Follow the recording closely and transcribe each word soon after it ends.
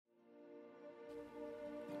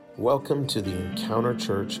Welcome to the Encounter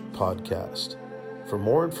Church podcast. For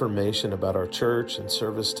more information about our church and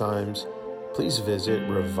service times, please visit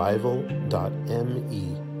revival.me.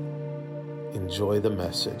 Enjoy the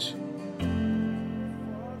message.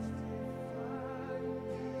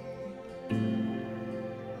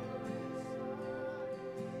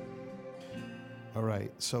 All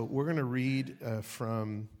right, so we're going to read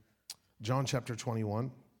from John chapter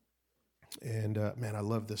 21. And man, I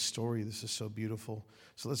love this story. This is so beautiful.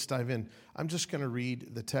 So let's dive in. I'm just going to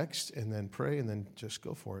read the text and then pray and then just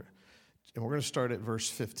go for it. And we're going to start at verse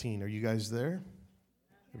 15. Are you guys there?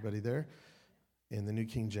 Everybody there? In the New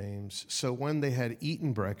King James. So when they had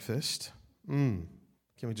eaten breakfast, can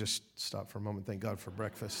we just stop for a moment? Thank God for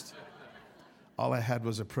breakfast. All I had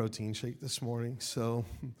was a protein shake this morning. So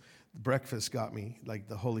breakfast got me. Like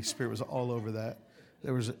the Holy Spirit was all over that.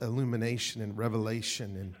 There was illumination and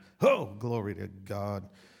revelation and, oh, glory to God.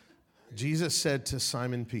 Jesus said to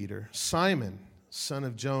Simon Peter, Simon, son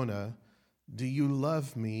of Jonah, do you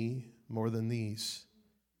love me more than these?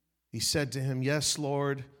 He said to him, yes,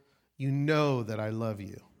 Lord, you know that I love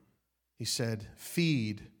you. He said,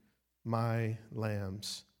 feed my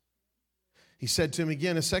lambs. He said to him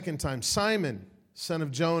again a second time, Simon, son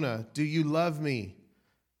of Jonah, do you love me?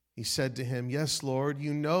 He said to him, yes, Lord,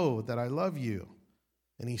 you know that I love you.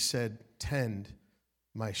 And he said, tend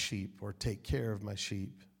my sheep, or take care of my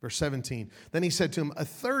sheep. Verse 17, then he said to him a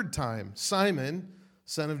third time, Simon,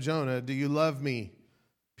 son of Jonah, do you love me?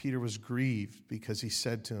 Peter was grieved because he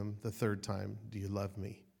said to him the third time, do you love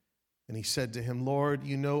me? And he said to him, Lord,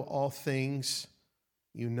 you know all things.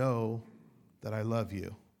 You know that I love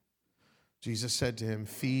you. Jesus said to him,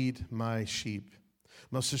 feed my sheep.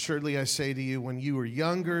 Most assuredly, I say to you, when you were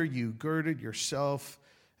younger, you girded yourself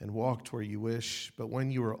and walked where you wish. But when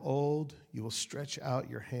you are old, you will stretch out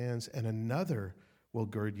your hands, and another will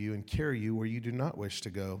gird you and carry you where you do not wish to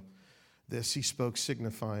go. This he spoke,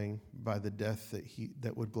 signifying by the death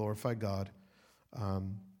that would glorify God.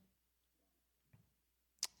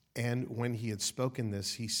 And when he had spoken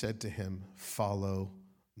this, he said to him, follow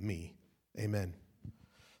me. Amen.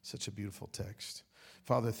 Such a beautiful text.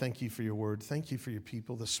 Father, thank you for your word. Thank you for your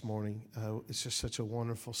people this morning. It's just such a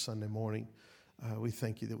wonderful Sunday morning. We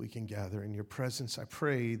thank you that we can gather in your presence. I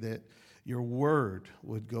pray that your word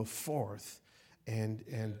would go forth and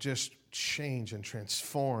just change and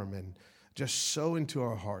transform and just sow into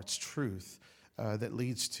our hearts truth that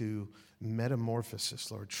leads to metamorphosis,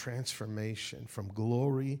 Lord, transformation from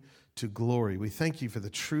glory to glory. We thank you for the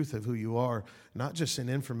truth of who you are, not just in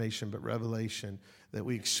information, but revelation, that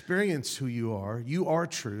we experience who you are. You are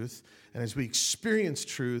truth, and as we experience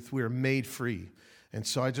truth, we are made free. And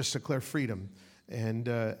so I just declare freedom. And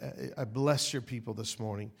I bless your people this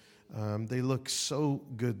morning. They look so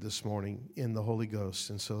good this morning in the Holy Ghost.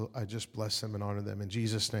 And so I just bless them and honor them. In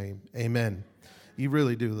Jesus' name, amen. You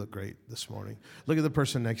really do look great this morning. Look at the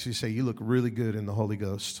person next to you. Say, you look really good in the Holy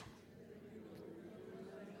Ghost.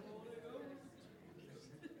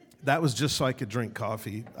 That was just so I could drink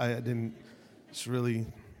coffee. It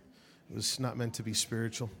was not meant to be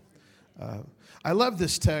spiritual. I love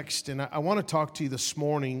this text, and I want to talk to you this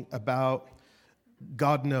morning about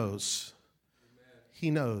God knows.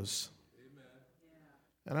 He knows.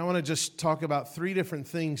 And I want to just talk about three different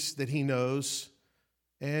things that he knows.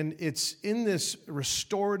 And it's in this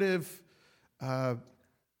restorative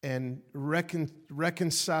and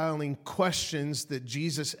reconciling questions that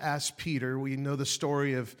Jesus asked Peter. We know the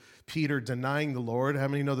story of Peter denying the Lord. How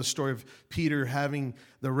many know the story of Peter having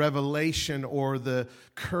the revelation or the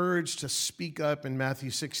courage to speak up in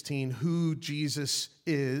Matthew 16 who Jesus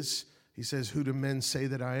is? He says, who do men say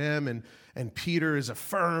that I am? And Peter is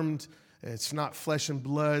affirmed. It's not flesh and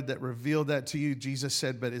blood that revealed that to you, Jesus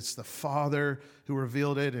said, but it's the Father who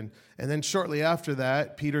revealed it. And then shortly after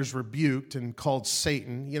that, Peter's rebuked and called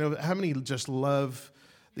Satan. You know, how many just love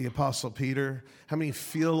the Apostle Peter? How many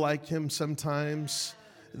feel like him sometimes?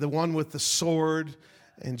 The one with the sword.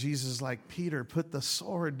 And Jesus is like, Peter, put the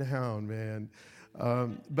sword down, man.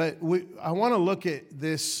 But I want to look at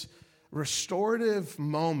this restorative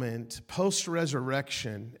moment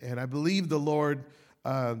post-resurrection, and I believe the Lord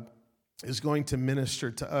is going to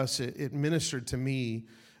minister to us. It ministered to me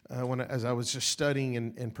as I was just studying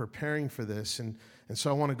and preparing for this, and so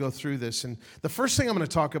I want to go through this. And the first thing I'm going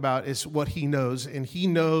to talk about is what he knows, and he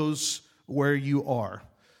knows where you are.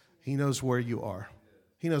 He knows where you are.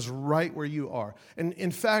 He knows right where you are. And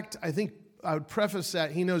in fact, I think I would preface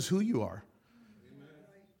that he knows who you are.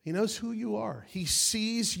 He knows who you are. He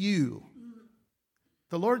sees you.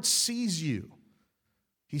 The Lord sees you.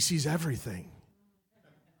 He sees everything.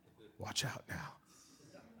 Watch out now.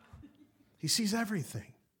 He sees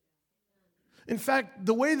everything. In fact,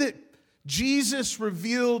 the way that Jesus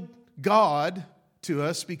revealed God to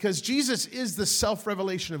us, because Jesus is the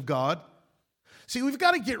self-revelation of God. See, we've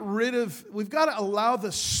got to allow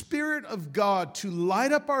the Spirit of God to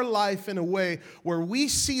light up our life in a way where we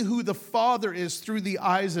see who the Father is through the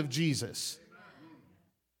eyes of Jesus.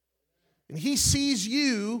 And He sees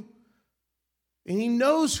you, and He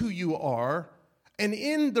knows who you are. And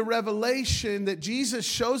in the revelation that Jesus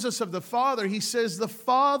shows us of the Father, He says, the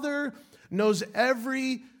Father knows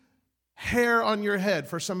every hair on your head.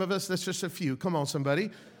 For some of us, that's just a few. Come on,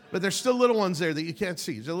 somebody. But there's still little ones there that you can't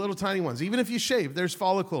see. They're little tiny ones. Even if you shave, there's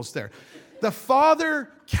follicles there. The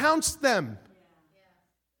Father counts them.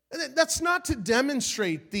 And that's not to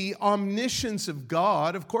demonstrate the omniscience of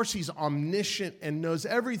God. Of course, He's omniscient and knows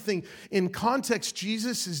everything. In context,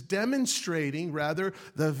 Jesus is demonstrating, rather,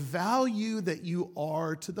 the value that you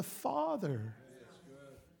are to the Father.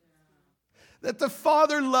 That the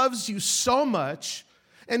Father loves you so much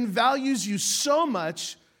and values you so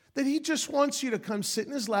much that He just wants you to come sit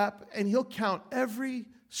in His lap and He'll count every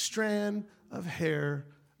strand of hair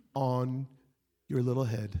on your little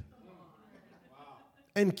head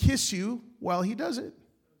and kiss you while He does it.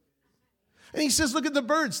 And He says, look at the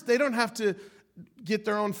birds. They don't have to get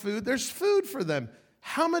their own food. There's food for them.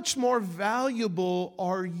 How much more valuable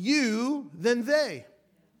are you than they?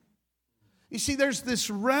 You see, there's this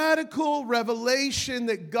radical revelation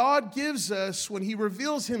that God gives us when He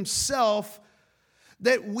reveals Himself,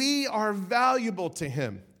 that we are valuable to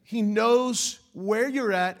Him. He knows where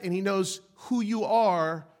you're at, and He knows who you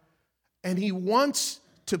are, and He wants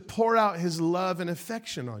to pour out His love and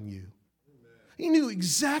affection on you. He knew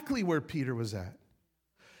exactly where Peter was at.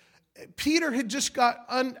 Peter had just got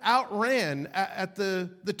outran at the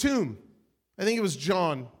tomb. I think it was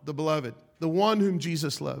John, the beloved, the one whom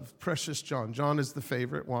Jesus loved, precious John. John is the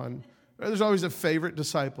favorite one. There's always a favorite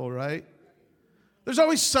disciple, right? There's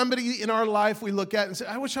always somebody in our life we look at and say,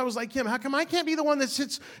 I wish I was like him. How come I can't be the one that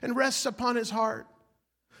sits and rests upon his heart?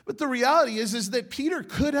 But the reality is that Peter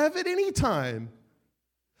could have at any time.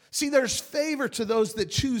 See, there's favor to those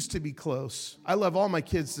that choose to be close. I love all my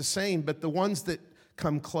kids the same, but the ones that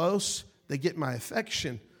come close, they get my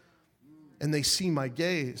affection and they see my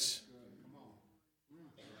gaze.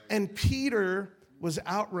 And Peter was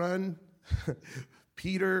outrun.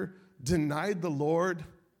 Peter denied the Lord.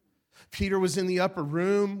 Peter was in the upper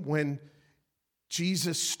room when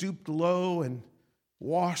Jesus stooped low and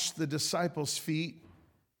washed the disciples' feet,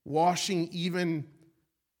 washing even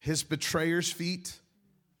his betrayer's feet.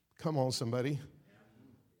 Come on, somebody.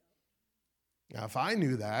 Now, if I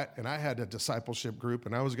knew that, and I had a discipleship group,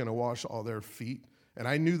 and I was going to wash all their feet, and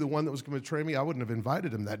I knew the one that was going to betray me, I wouldn't have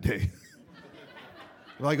invited him that day.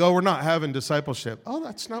 Like, oh, we're not having discipleship. Oh,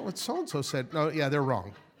 that's not what so-and-so said. No, yeah, they're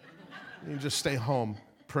wrong. You just stay home,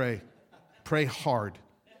 pray. Pray hard.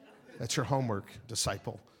 That's your homework,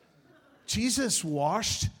 disciple. Jesus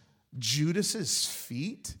washed Judas's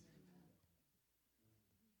feet.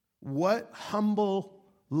 What humble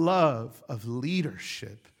love of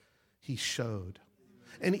leadership He showed.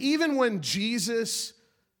 And even when Jesus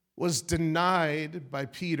was denied by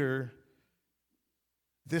Peter,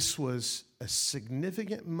 this was a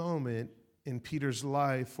significant moment in Peter's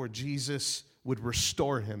life where Jesus would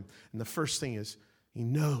restore him. And the first thing is, He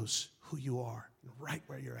knows who you are, right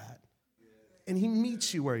where you're at. And He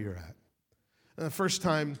meets you where you're at. And the first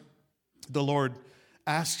time the Lord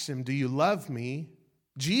asks him, do you love me?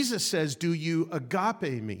 Jesus says, do you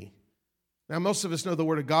agape me? Now, most of us know the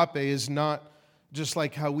word agape is not just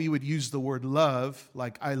like how we would use the word love,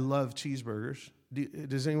 like I love cheeseburgers.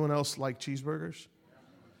 Does anyone else like cheeseburgers?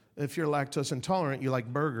 If you're lactose intolerant, you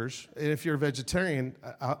like burgers. And if you're a vegetarian,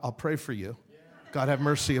 I'll pray for you. God have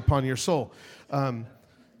mercy upon your soul.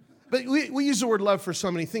 But we use the word love for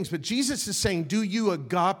so many things. But Jesus is saying, do you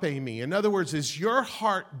agape me? In other words, is your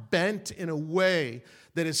heart bent in a way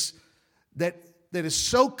that is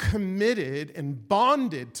so committed and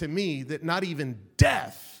bonded to me that not even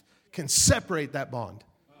death can separate that bond?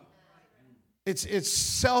 It's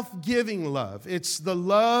self-giving love. It's the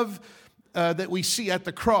love that we see at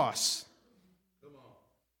the cross.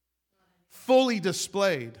 Fully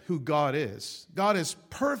displayed who God is. God is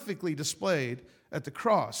perfectly displayed at the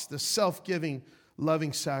cross, the self-giving,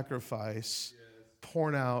 loving sacrifice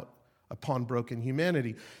poured out upon broken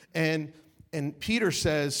humanity. And Peter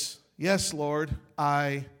says, yes, Lord,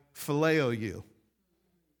 I phileo you.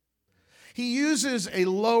 He uses a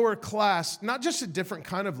lower class, not just a different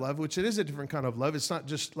kind of love, which it is a different kind of love. It's not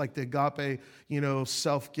just like the agape,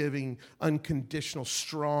 self-giving, unconditional,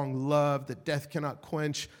 strong love that death cannot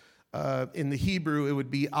quench. In the Hebrew, it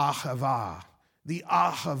would be ahava, the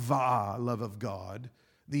ahava love of God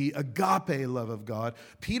the agape love of God.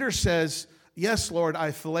 Peter says, yes, Lord, I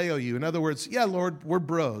phileo you. In other words, yeah, Lord, we're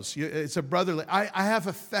bros. It's a brotherly. I have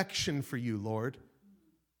affection for you, Lord.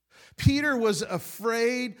 Peter was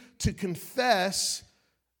afraid to confess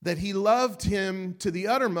that he loved him to the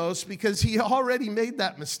uttermost because he already made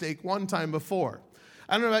that mistake one time before.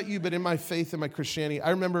 I don't know about you, but in my faith and my Christianity, I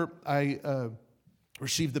remember I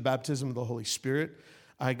received the baptism of the Holy Spirit.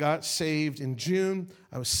 I got saved in June.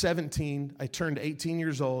 I was 17. I turned 18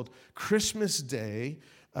 years old. Christmas Day,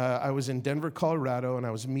 I was in Denver, Colorado, and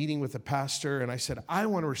I was meeting with a pastor, and I said, I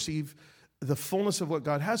want to receive the fullness of what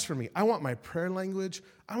God has for me. I want my prayer language.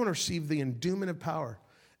 I want to receive the endowment of power,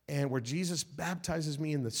 and where Jesus baptizes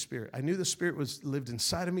me in the Spirit. I knew the Spirit lived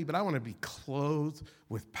inside of me, but I want to be clothed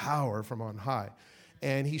with power from on high.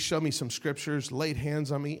 And he showed me some scriptures, laid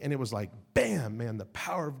hands on me, and it was like, bam, man, the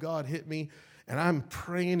power of God hit me. And I'm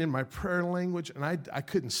praying in my prayer language, and I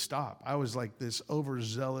couldn't stop. I was like this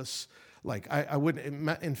overzealous, like I wouldn't.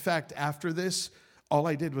 In fact, after this, all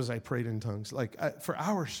I did was I prayed in tongues, for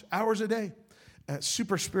hours a day.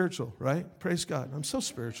 Super spiritual, right? Praise God. I'm so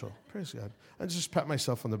spiritual. Praise God. I just pat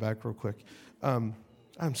myself on the back real quick. I'm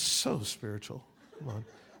so spiritual. Come on.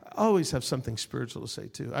 I always have something spiritual to say,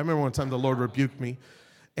 too. I remember one time the Lord rebuked me,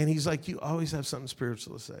 and he's like, you always have something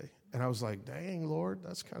spiritual to say. And I was like, dang, Lord,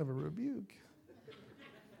 that's kind of a rebuke.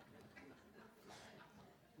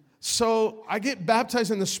 So I get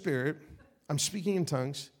baptized in the Spirit. I'm speaking in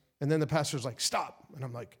tongues. And then the pastor's like, stop. And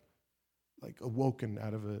I'm like awoken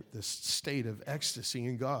out of this state of ecstasy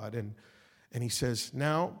in God. And he says,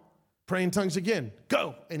 now pray in tongues again.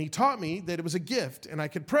 Go. And he taught me that it was a gift and I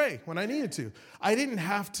could pray when I needed to. I didn't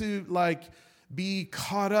have to be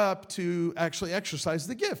caught up to actually exercise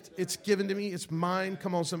the gift. It's given to me. It's mine.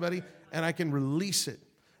 Come on, somebody. And I can release it.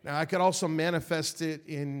 Now, I could also manifest it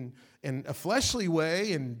in a fleshly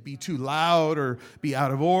way and be too loud or be out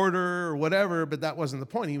of order or whatever, but that wasn't the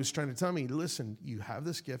point. He was trying to tell me, listen, you have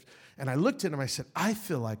this gift. And I looked at him, I said, I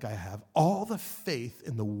feel like I have all the faith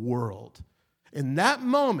in the world. In that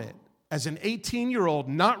moment, as an 18-year-old,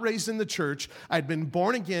 not raised in the church, I'd been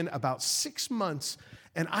born again about 6 months,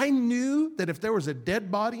 and I knew that if there was a dead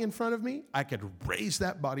body in front of me, I could raise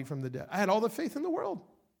that body from the dead. I had all the faith in the world.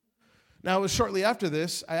 Now, it was shortly after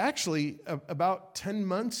this, I actually, about 10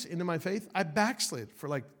 months into my faith, I backslid for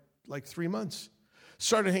like 3 months.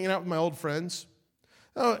 Started hanging out with my old friends.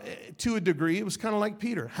 To a degree, it was kind of like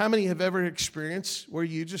Peter. How many have ever experienced where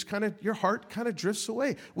you just your heart kind of drifts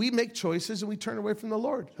away? We make choices and we turn away from the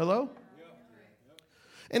Lord. Hello?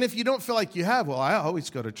 And if you don't feel like you have, well, I always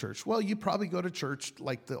go to church. Well, you probably go to church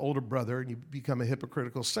like the older brother and you become a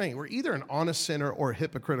hypocritical saint. We're either an honest sinner or a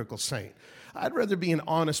hypocritical saint. I'd rather be an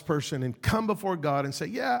honest person and come before God and say,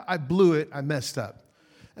 yeah, I blew it. I messed up.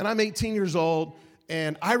 And I'm 18 years old,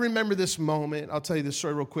 and I remember this moment. I'll tell you this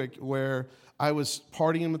story real quick, where I was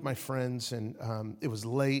partying with my friends, and it was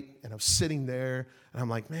late, and I was sitting there, and I'm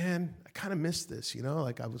like, man, I kind of missed this,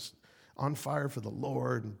 I was on fire for the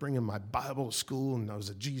Lord and bringing my Bible to school, and I was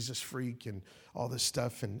a Jesus freak and all this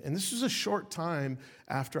stuff. And this was a short time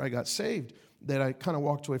after I got saved that I kind of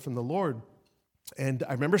walked away from the Lord. And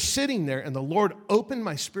I remember sitting there, and the Lord opened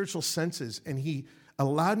my spiritual senses, and he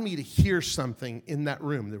allowed me to hear something in that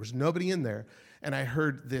room. There was nobody in there, and I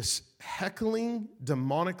heard this heckling,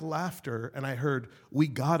 demonic laughter, and I heard, we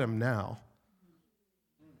got him now.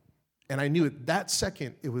 And I knew at that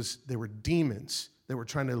second, they were demons. They were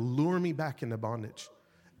trying to lure me back into bondage.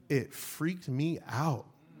 It freaked me out.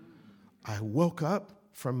 I woke up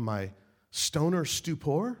from my stoner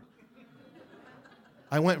stupor.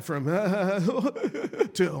 I went from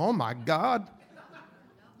to, oh my God,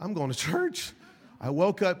 I'm going to church. I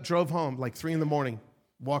woke up, drove home like 3 a.m,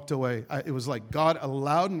 walked away. It was like God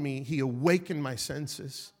allowed me, he awakened my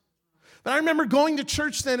senses. But I remember going to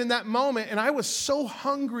church then in that moment, and I was so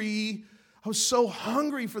hungry. I was so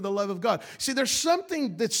hungry for the love of God. See, there's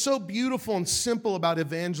something that's so beautiful and simple about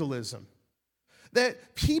evangelism,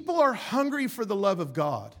 that people are hungry for the love of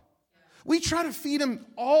God. We try to feed them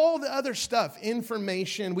all the other stuff,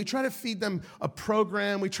 information. We try to feed them a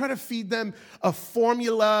program. We try to feed them a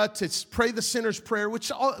formula to pray the sinner's prayer,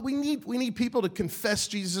 which we need people to confess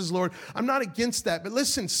Jesus as Lord. I'm not against that. But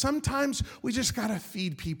listen, sometimes we just got to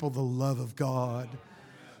feed people the love of God.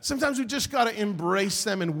 Sometimes we just got to embrace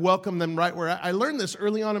them and welcome them right where I learned this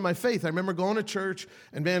early on in my faith. I remember going to church,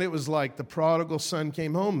 and man, it was like the prodigal son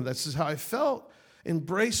came home. This is how I felt.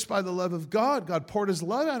 embraced by the love of God. God poured his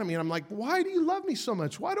love out of me. And I'm like, why do you love me so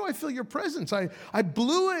much? Why do I feel your presence? I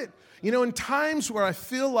blew it. You know, in times where I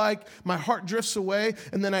feel like my heart drifts away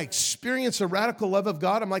and then I experience a radical love of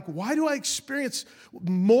God, I'm like, why do I experience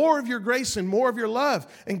more of your grace and more of your love?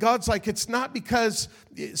 And God's like, it's not because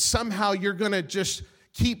somehow you're going to just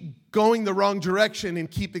keep going the wrong direction and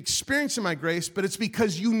keep experiencing my grace, but it's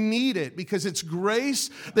because you need it, because it's grace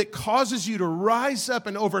that causes you to rise up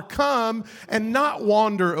and overcome and not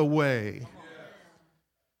wander away.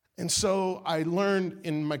 And so I learned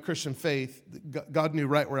in my Christian faith, God knew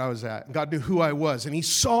right where I was at. God knew who I was. And he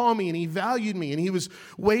saw me and he valued me. And he was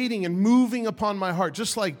waiting and moving upon my heart.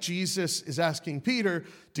 Just like Jesus is asking Peter,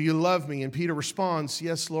 do you love me? And Peter responds,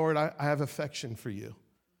 yes, Lord, I have affection for you.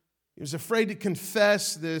 He was afraid to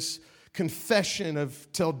confess this confession of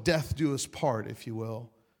till death do us part, if you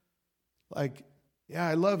will. Like, yeah,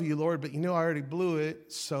 I love you, Lord, but you know I already blew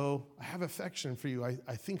it, so I have affection for you.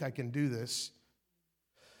 I think I can do this.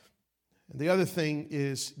 And the other thing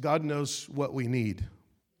is God knows what we need.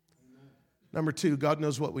 Number two, God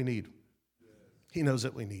knows what we need. He knows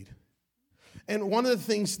what we need. And one of the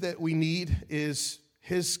things that we need is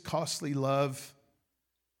his costly love,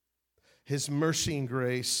 his mercy and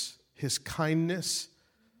grace, his kindness,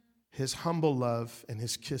 his humble love, and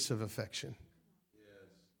his kiss of affection.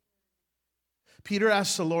 Peter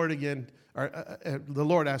asks the Lord again, or the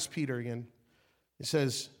Lord asks Peter again. He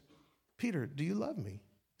says, Peter, do you love me?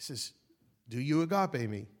 He says, do you agape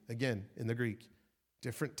me? Again, in the Greek,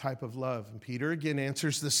 different type of love. And Peter again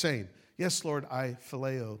answers the same. Yes, Lord, I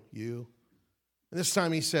phileo you. And this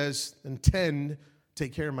time he says, and tend,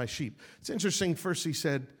 take care of my sheep. It's interesting. First he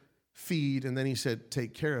said, feed, and then he said,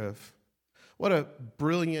 take care of. What a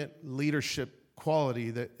brilliant leadership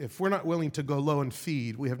quality that if we're not willing to go low and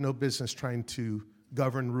feed, we have no business trying to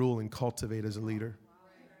govern, rule, and cultivate as a leader.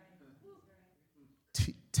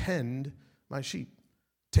 Tend my sheep.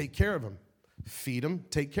 Take care of them. Feed them,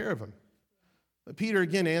 take care of them. But Peter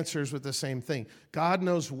again answers with the same thing. God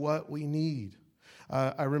knows what we need.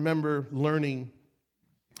 I remember learning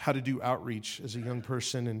how to do outreach as a young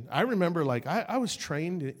person, and I remember like I was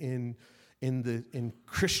trained in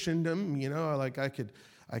Christendom. You know, like I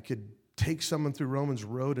could take someone through Romans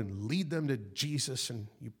Road and lead them to Jesus, and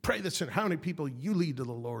you pray this. And how many people you lead to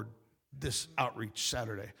the Lord this outreach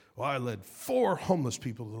Saturday? Well, I led 4 homeless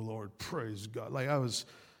people to the Lord. Praise God! Like I was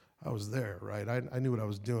there, right? I knew what I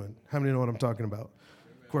was doing. How many know what I'm talking about?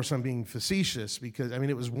 Of course, I'm being facetious because,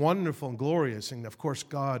 it was wonderful and glorious. And, of course,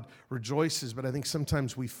 God rejoices. But I think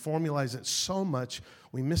sometimes we formalize it so much,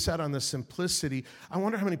 we miss out on the simplicity. I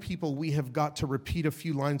wonder how many people we have got to repeat a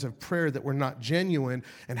few lines of prayer that were not genuine.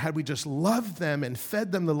 And had we just loved them and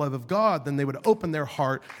fed them the love of God, then they would open their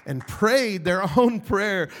heart and prayed their own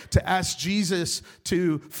prayer to ask Jesus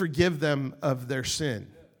to forgive them of their sin.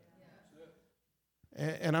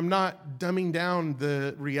 And I'm not dumbing down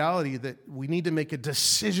the reality that we need to make a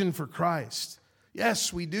decision for Christ.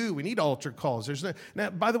 Yes, we do. We need altar calls. Now,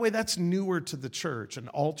 by the way, that's newer to the church. An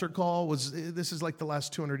altar call this is like the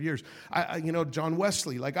last 200 years. John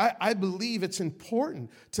Wesley, I believe it's important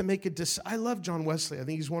to make a decision. I love John Wesley. I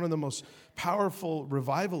think he's one of the most powerful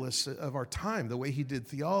revivalists of our time, the way he did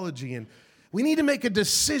theology. And we need to make a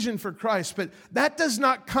decision for Christ, but that does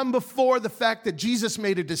not come before the fact that Jesus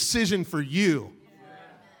made a decision for you.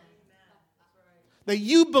 That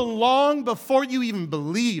you belong before you even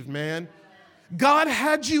believe, man. God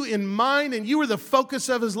had you in mind and you were the focus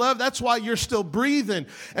of his love. That's why you're still breathing.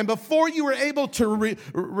 And before you were able to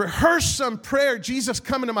rehearse some prayer, Jesus,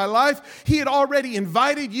 come into my life, he had already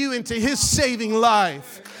invited you into his saving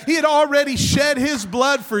life. He had already shed his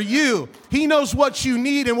blood for you. He knows what you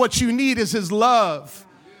need, and what you need is his love.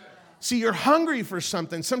 See, you're hungry for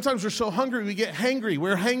something. Sometimes we're so hungry we get hangry.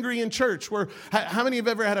 We're hangry in church. How many have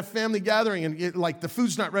ever had a family gathering and the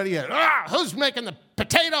food's not ready yet? Who's making the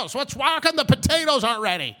potatoes? How come the potatoes aren't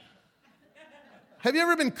ready? Have you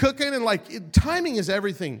ever been cooking and timing is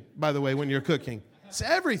everything, by the way, when you're cooking. It's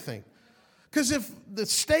everything. Because if the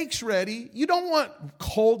steak's ready, you don't want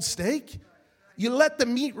cold steak. You let the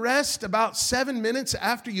meat rest about 7 minutes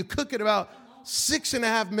after you cook it about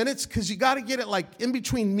 6.5 minutes, because you got to get it in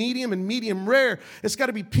between medium and medium rare. It's got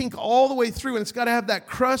to be pink all the way through, and it's got to have that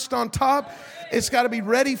crust on top. It's got to be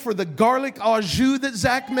ready for the garlic au jus that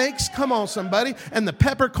Zach makes. Come on, somebody. And the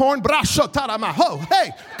peppercorn.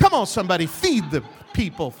 Hey, come on, somebody. Feed the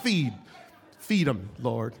people. Feed them,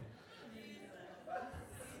 Lord.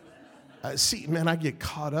 See, man, I get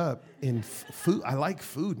caught up in food. I like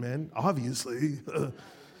food, man, obviously.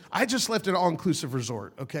 I just left an all-inclusive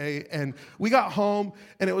resort, okay? And we got home,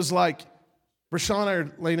 and it was like, Rashawn and I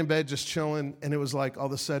are laying in bed just chilling, and it was like, all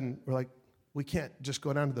of a sudden, we're like, We can't just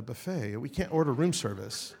go down to the buffet. We can't order room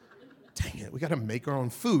service. Dang it, we got to make our own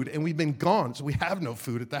food. And we've been gone, so we have no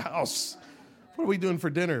food at the house. What are we doing for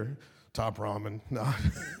dinner? Top ramen. No.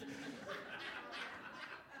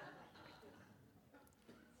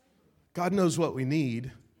 God knows what we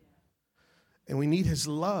need, and we need his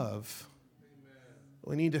love.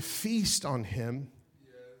 We need to feast on him.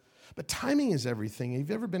 But timing is everything. Have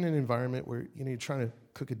you ever been in an environment where you're trying to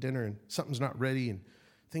cook a dinner and something's not ready and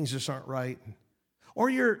things just aren't right? Or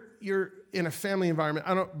you're in a family environment.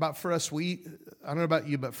 I don't know about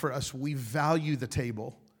you, but for us, we value the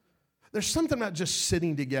table. There's something about just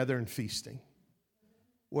sitting together and feasting,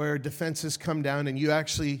 where defenses come down and you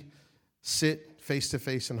actually sit face to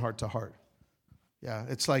face and heart to heart. Yeah,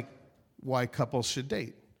 it's like why couples should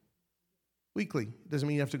date weekly. Doesn't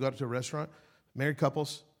mean you have to go out to a restaurant. Married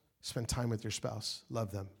couples, spend time with your spouse.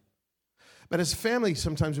 Love them. But as a family,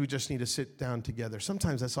 sometimes we just need to sit down together.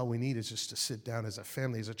 Sometimes that's all we need is just to sit down as a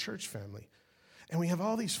family, as a church family. And we have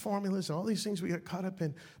all these formulas and all these things we get caught up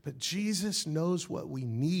in, but Jesus knows what we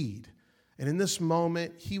need. And in this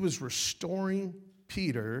moment, he was restoring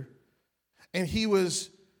Peter, and he was,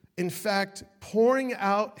 in fact, pouring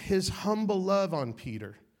out his humble love on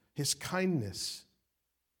Peter, his kindness.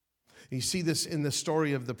 You see this in the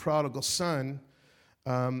story of the prodigal son.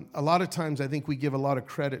 A lot of times I think we give a lot of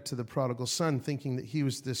credit to the prodigal son, thinking that he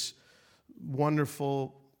was this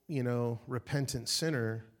wonderful, repentant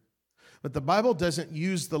sinner. But the Bible doesn't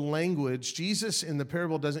use the language, Jesus in the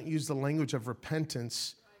parable doesn't use the language of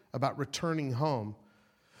repentance about returning home.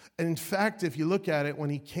 And in fact, if you look at it, when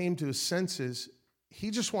he came to his senses,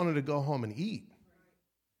 he just wanted to go home and eat.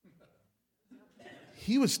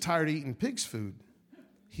 He was tired of eating pig's food.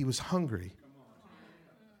 He was hungry.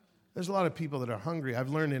 There's a lot of people that are hungry. I've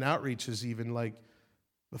learned in outreaches even, like,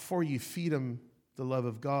 before you feed them the love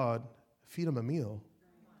of God, feed them a meal.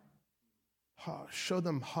 Show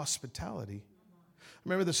them hospitality.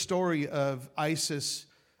 Remember the story of ISIS.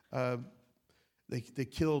 They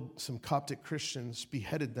killed some Coptic Christians,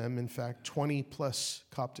 beheaded them, in fact, 20 plus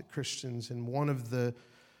Coptic Christians. And one of the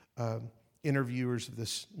interviewers of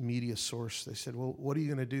this media source, they said, well, what are you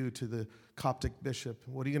going to do to the Coptic bishop?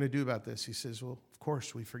 What are you going to do about this? He says, well, of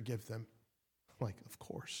course we forgive them. I'm like, of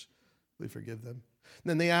course we forgive them. And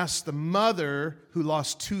then they asked the mother who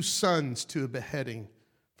lost 2 sons to a beheading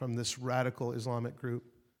from this radical Islamic group.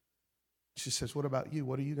 She says, what about you?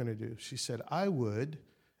 What are you going to do? She said, I would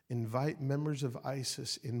invite members of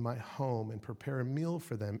ISIS in my home and prepare a meal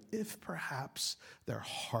for them if perhaps their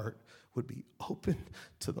heart would be open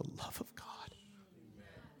to the love of God.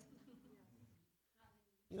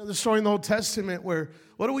 The story in the Old Testament where,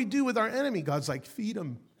 what do we do with our enemy? God's like, feed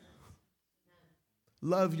them.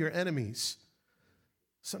 Love your enemies.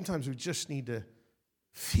 Sometimes we just need to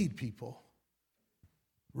feed people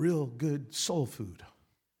real good soul food.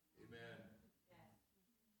 Amen.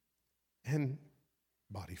 And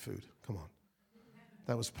body food. Come on.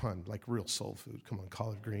 That was pun, like real soul food. Come on,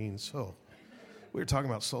 collard greens. Oh, we were talking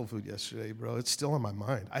about soul food yesterday, bro. It's still on my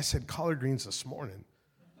mind. I said collard greens this morning.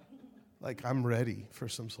 Like, I'm ready for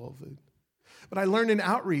some soul food. But I learned in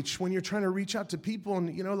outreach, when you're trying to reach out to people,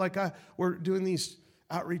 and, we're doing these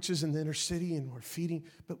outreaches in the inner city, and we're feeding.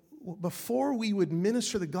 But before we would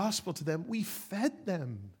minister the gospel to them, we fed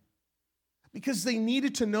them because they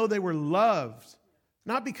needed to know they were loved.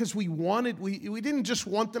 Not because we didn't just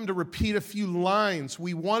want them to repeat a few lines.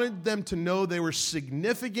 We wanted them to know they were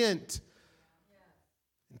significant.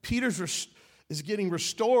 And Peter's is getting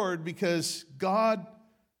restored because God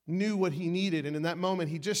knew what he needed. And in that moment,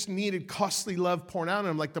 he just needed costly love poured out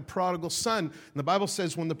on him, like the prodigal son. And the Bible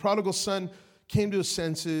says when the prodigal son came to his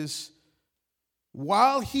senses,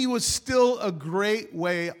 while he was still a great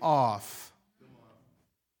way off,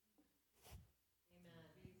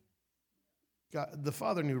 God, the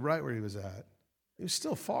father knew right where he was at. He was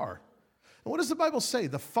still far. And what does the Bible say?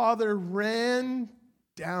 The father ran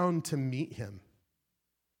down to meet him.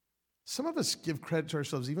 Some of us give credit to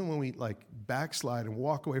ourselves even when we backslide and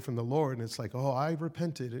walk away from the Lord, and it's like, oh, I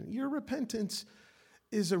repented. And your repentance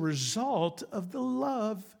is a result of the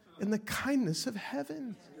love and the kindness of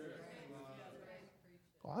heaven.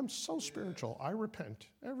 Oh, I'm so spiritual. I repent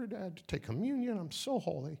every day. I take communion. I'm so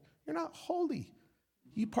holy. You're not holy.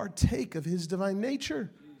 You partake of his divine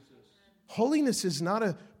nature. Holiness is not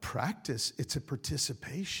a practice. It's a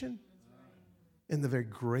participation in the very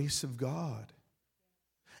grace of God.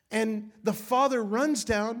 And the father runs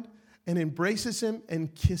down and embraces him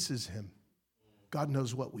and kisses him. God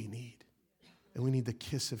knows what we need. And we need the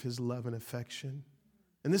kiss of his love and affection.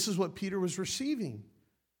 And this is what Peter was receiving.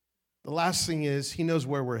 The last thing is he knows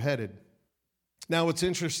where we're headed. Now, what's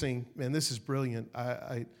interesting, man, this is brilliant.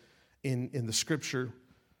 in the scripture.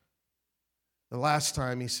 The last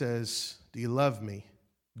time he says, do you love me?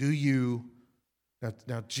 Do you?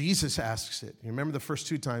 Now Jesus asks it. You remember the first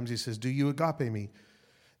 2 times he says, do you agape me?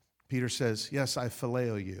 Peter says, yes, I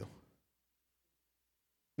phileo you.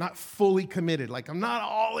 Not fully committed. Like, I'm not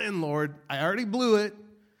all in, Lord. I already blew it.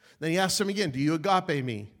 Then he asks him again, do you agape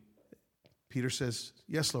me? Peter says,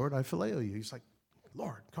 yes, Lord, I phileo you. He's like,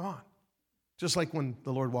 Lord, come on. Just like when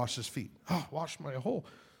the Lord washed his feet. Oh, wash my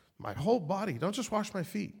whole body. Don't just wash my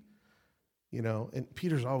feet. You know, and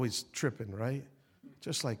Peter's always tripping, right?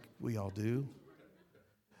 Just like we all do.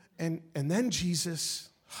 And then Jesus,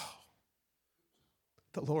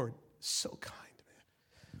 the Lord, so kind,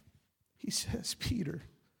 man. He says, Peter,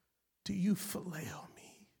 do you phileo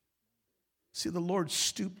me? See, the Lord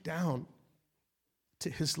stooped down to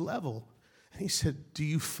his level, and he said, do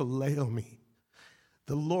you phileo me?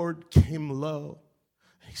 The Lord came low,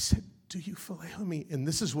 and he said, do you phileo me? And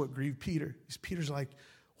this is what grieved Peter. Peter's like,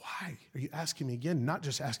 why are you asking me again? Not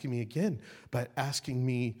just asking me again, but asking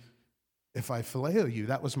me if I phileo you.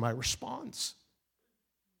 That was my response.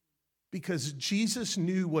 Because Jesus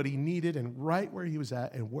knew what he needed and right where he was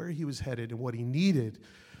at and where he was headed. And what he needed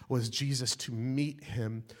was Jesus to meet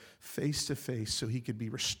him face to face so he could be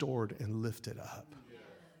restored and lifted up.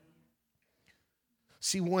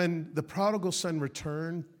 See, when the prodigal son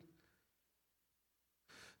returned,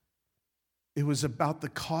 it was about the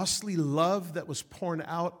costly love that was poured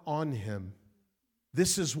out on him.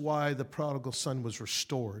 This is why the prodigal son was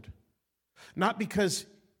restored. Not because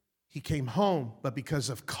he came home, but because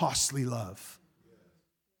of costly love.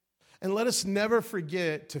 And let us never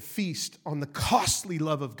forget to feast on the costly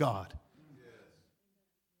love of God.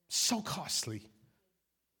 So costly.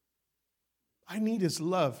 I need his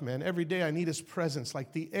love, man. Every day I need his presence.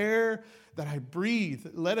 Like the air that I breathe,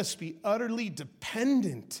 let us be utterly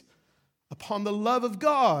dependent upon the love of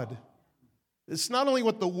God. It's not only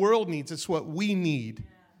what the world needs, it's what we need.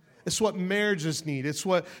 It's what marriages need. It's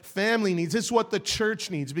what family needs. It's what the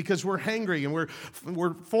church needs because we're hangry and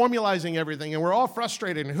we're formalizing everything and we're all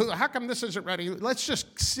frustrated. And how come this isn't ready? Let's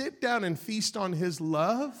just sit down and feast on his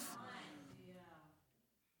love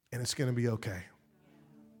and it's going to be okay.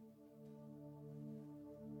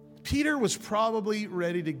 Peter was probably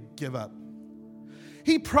ready to give up.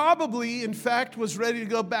 He probably, in fact, was ready to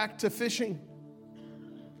go back to fishing.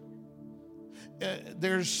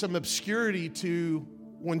 There's some obscurity to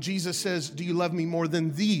when Jesus says, do you love me more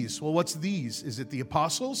than these? Well, what's these? Is it the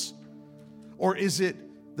apostles? Or is it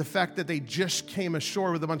the fact that they just came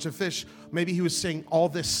ashore with a bunch of fish? Maybe he was saying all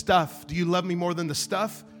this stuff. Do you love me more than the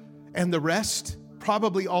stuff? And the rest?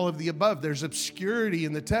 Probably all of the above. There's obscurity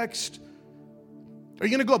in the text. Are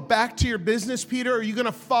you going to go back to your business, Peter, or are you going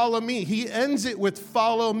to follow me? He ends it with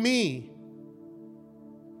follow me.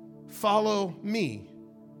 Follow me.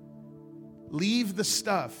 Leave the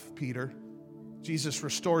stuff, Peter. Jesus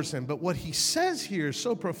restores him. But what he says here is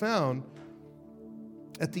so profound.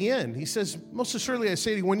 At the end, he says, most assuredly I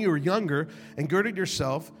say to you, when you were younger and girded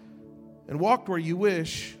yourself and walked where you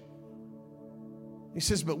wish, he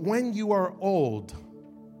says, but when you are old,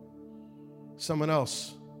 someone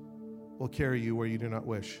else will carry you where you do not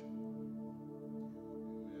wish.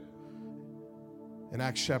 In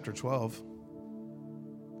Acts chapter 12,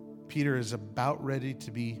 Peter is about ready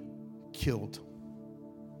to be killed,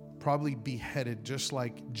 probably beheaded, just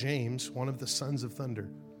like James, one of the sons of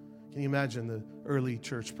thunder. Can you imagine the early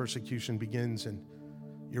church persecution begins and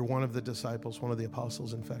you're one of the disciples, one of the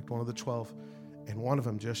apostles, in fact, one of the 12, and one of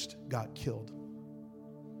them just got killed.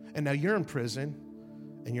 And now you're in prison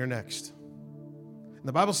and you're next. And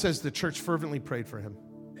the Bible says the church fervently prayed for him.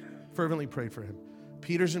 Fervently prayed for him.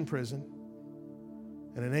 Peter's in prison,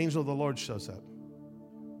 and an angel of the Lord shows up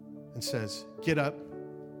and says, get up,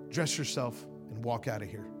 dress yourself, and walk out of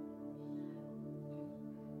here.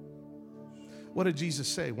 What did Jesus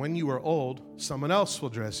say? When you are old, someone else will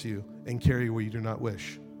dress you and carry you where you do not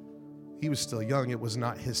wish. He was still young. It was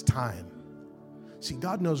not his time. See,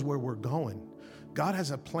 God knows where we're going. God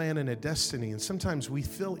has a plan and a destiny, and sometimes we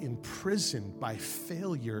feel imprisoned by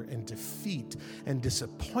failure and defeat and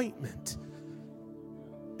disappointment.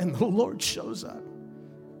 And the Lord shows up,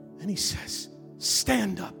 and he says,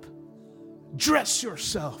 stand up, dress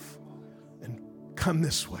yourself, and come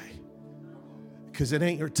this way, because it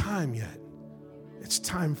ain't your time yet. It's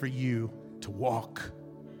time for you to walk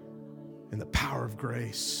in the power of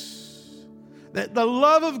grace. That the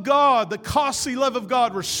love of God, the costly love of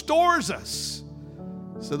God, restores us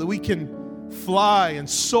so that we can fly and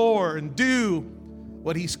soar and do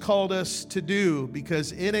what he's called us to do,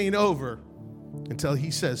 because it ain't over until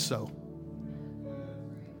he says so.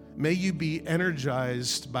 May you be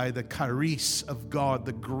energized by the charis of God,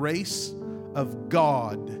 the grace of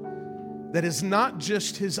God, that is not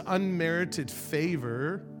just his unmerited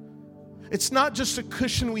favor. It's not just a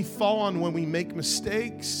cushion we fall on when we make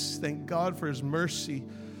mistakes. Thank God for his mercy.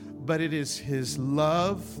 But it is his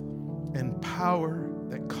love and power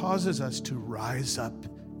that causes us to rise up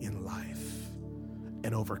in life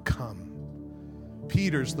and overcome.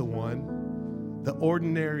 Peter's the one, the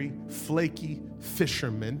ordinary, flaky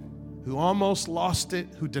fisherman who almost lost it,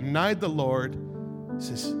 who denied the Lord,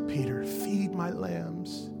 says, Peter, feed my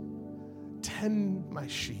lambs, tend my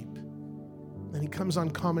sheep. Then he comes on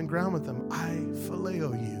common ground with them. I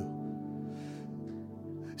phileo you.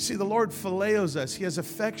 See, the Lord phileos us. He has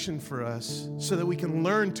affection for us so that we can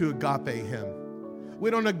learn to agape him. We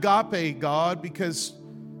don't agape God because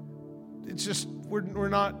it's just, we're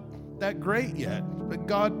not that great yet. But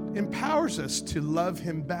God empowers us to love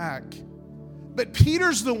him back. But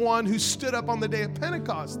Peter's the one who stood up on the day of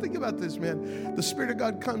Pentecost. Think about this, man. The Spirit of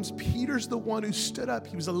God comes. Peter's the one who stood up.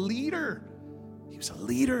 He was a leader. He was a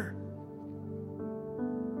leader.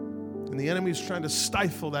 And the enemy was trying to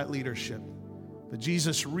stifle that leadership. But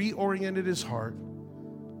Jesus reoriented his heart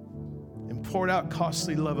and poured out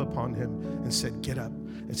costly love upon him and said, get up.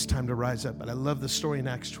 It's time to rise up. And I love the story in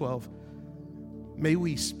Acts 12. May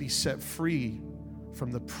we be set free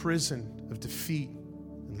from the prison of defeat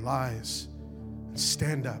and lies and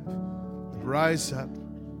stand up and rise up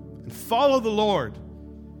and follow the Lord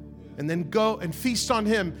and then go and feast on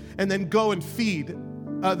him and then go and feed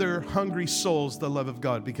other hungry souls the love of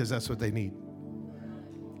God, because that's what they need.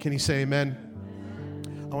 Can you say amen?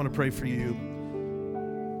 I want to pray for you.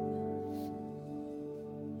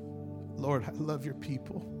 Lord, I love your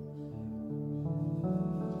people.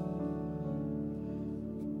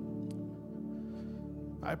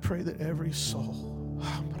 I pray that every soul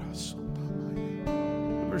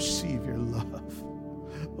receive your love.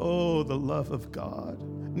 Oh, the love of God.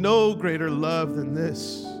 No greater love than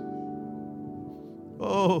this.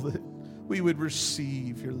 Oh, that we would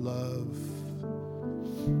receive your love.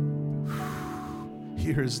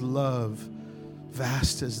 Here is love,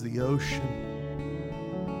 vast as the ocean.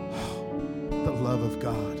 Oh, the love of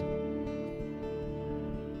God.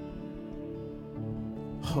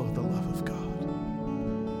 Oh, the love of God.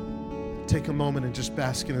 Take a moment and just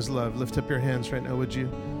bask in his love. Lift up your hands right now, would you?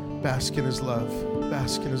 Bask in his love.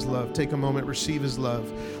 Bask in his love. Take a moment, receive his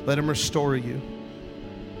love. Let him restore you.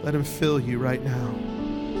 Let him fill you right now.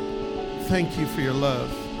 Thank you for your love.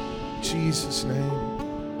 In Jesus' name.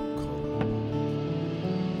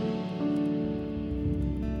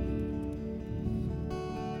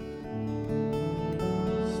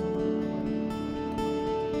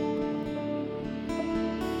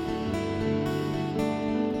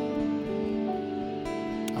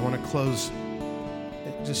 I want to close.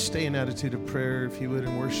 Just stay in attitude of prayer, if you would,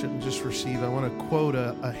 and worship and just receive. I want to quote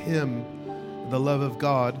a hymn, The Love of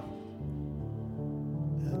God,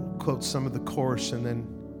 and quote some of the chorus and then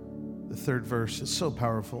the third verse. It's so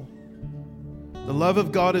powerful. The love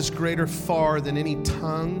of God is greater far than any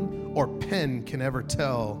tongue or pen can ever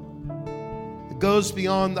tell. It goes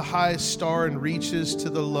beyond the highest star and reaches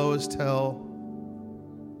to the lowest hell.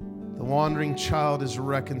 The wandering child is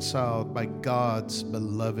reconciled by God's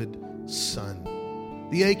beloved Son.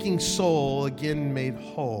 The aching soul again made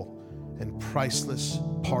whole, and priceless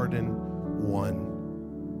pardon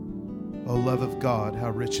won. O love of God, how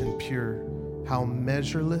rich and pure, how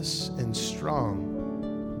measureless and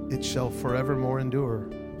strong, it shall forevermore endure,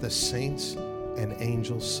 the saints' and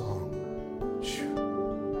angels' song.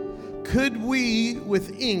 Whew. Could we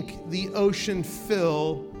with ink the ocean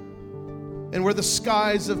fill, and were the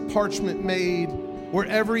skies of parchment made, were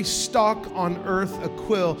every stalk on earth a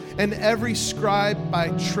quill, and every scribe by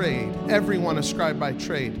trade, everyone a scribe by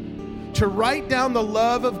trade, to write down the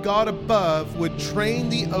love of God above would drain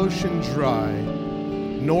the ocean dry,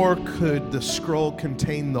 nor could the scroll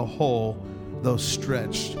contain the whole, though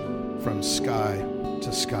stretched from sky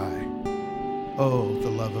to sky. Oh, the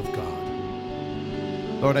love of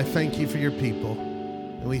God. Lord, I thank you for your people,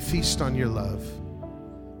 and we feast on your love.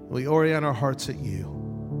 We orient our hearts at you.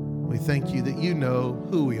 We thank you that you know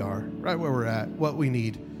who we are, right where we're at, what we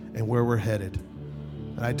need, and where we're headed.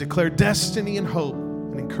 And I declare destiny and hope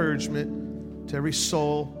and encouragement to every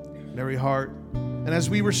soul and every heart. And as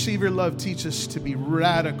we receive your love, teach us to be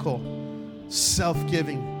radical,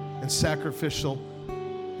 self-giving, and sacrificial,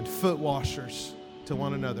 and foot washers to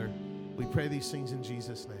one another. We pray these things in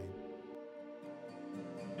Jesus' name.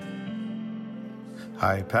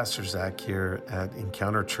 Hi, Pastor Zach here at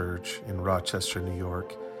Encounter Church in Rochester, New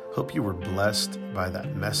York. Hope you were blessed by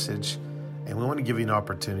that message And we want to give you an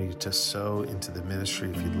opportunity to sow into the ministry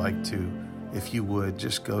if you'd like to. If you would,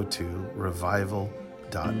 just go to revival.me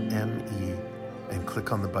and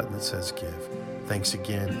click on the button that says give. Thanks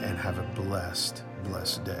again and have a blessed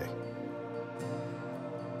day.